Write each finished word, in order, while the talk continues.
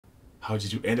How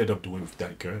did you ended up doing with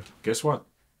that girl? Guess what?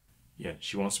 Yeah,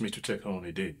 she wants me to take her on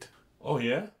a date. Oh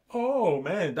yeah? Oh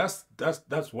man, that's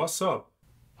what's up.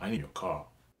 I need your car.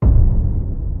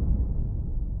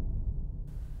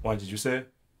 What did you say?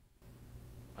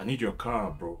 I need your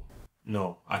car, bro.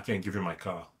 No, I can't give you my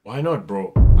car. Why not,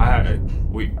 bro? I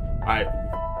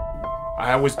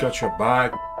always got your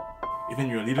back. Even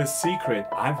your little secret,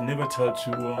 I've never told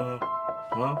you,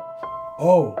 huh?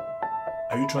 Oh,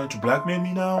 are you trying to blackmail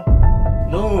me now?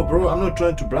 No, bro, I'm not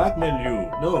trying to blackmail you.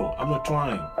 No, I'm not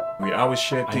trying. We always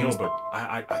share things. I know, but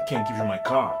I can't give you my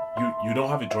car. You don't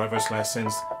have a driver's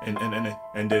license,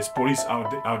 and there's police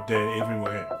out there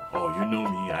everywhere. Oh, you know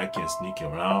me. I can sneak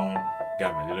around.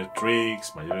 Got my little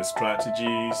tricks, my little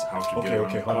strategies, how to get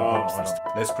around cops. Hold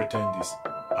on. Let's pretend this.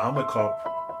 I'm a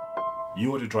cop.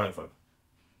 You are the driver.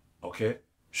 Okay?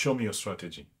 Show me your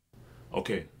strategy.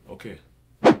 Okay.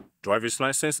 Driver's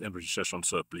license and registration,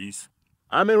 sir, please.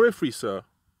 I'm a referee, sir.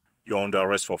 You're under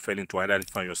arrest for failing to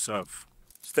identify yourself.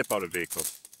 Step out of the vehicle.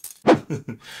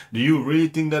 Do you really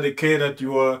think that they care that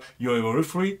you're a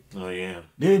referee? Oh, yeah.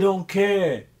 They don't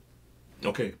care.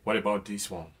 Okay, what about this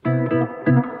one?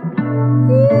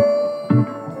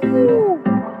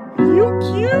 You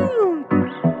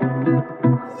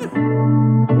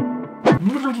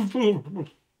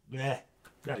cute. Yeah,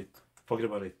 got it. Forget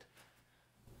about it.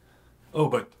 Oh,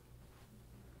 but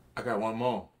I got one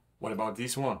more. What about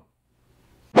this one?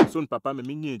 Son papa me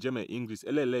minye jeme English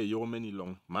elele yo many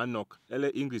long manok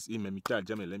ele English me mita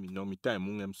jeme let me know me time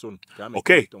mungem son.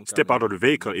 Okay, step out of the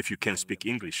vehicle if you can speak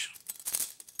English.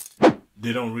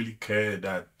 They don't really care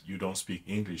that you don't speak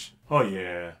English. Oh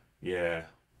yeah.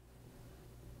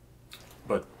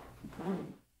 But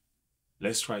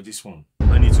let's try this one.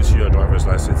 I need to see your driver's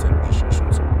license and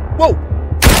registration. Sir. Whoa!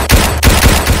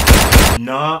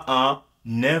 Nah,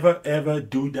 never ever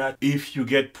do that. If you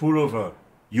get pulled over,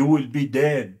 you will be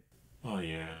dead. Oh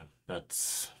yeah,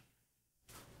 that's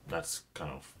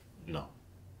kind of no.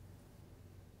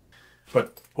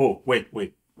 But oh wait,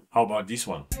 how about this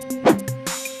one?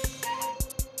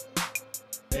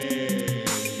 Hey,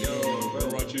 yo, bro,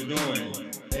 what you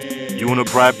doing? Hey, You wanna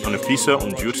bribe an officer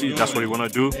on duty? That's what you wanna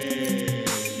do?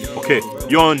 Okay,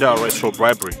 you're under arrest for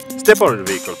bribery. Step out of the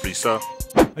vehicle, please, sir.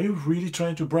 Are you really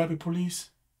trying to bribe the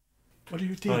police? What do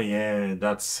you think? Oh yeah,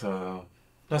 that's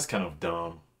kind of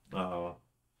dumb.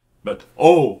 But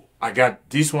oh, I got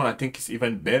this one. I think it's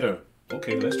even better.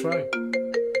 Okay, let's try.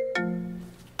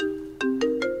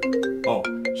 Oh,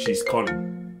 she's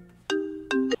calling.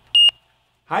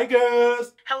 Hi,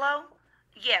 girls. Hello?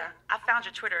 Yeah, I found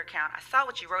your Twitter account. I saw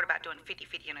what you wrote about doing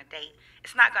 50-50 on a date.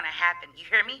 It's not gonna happen. You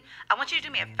hear me? I want you to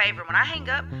do me a favor. When I hang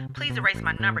up, please erase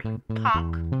my number, you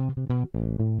punk.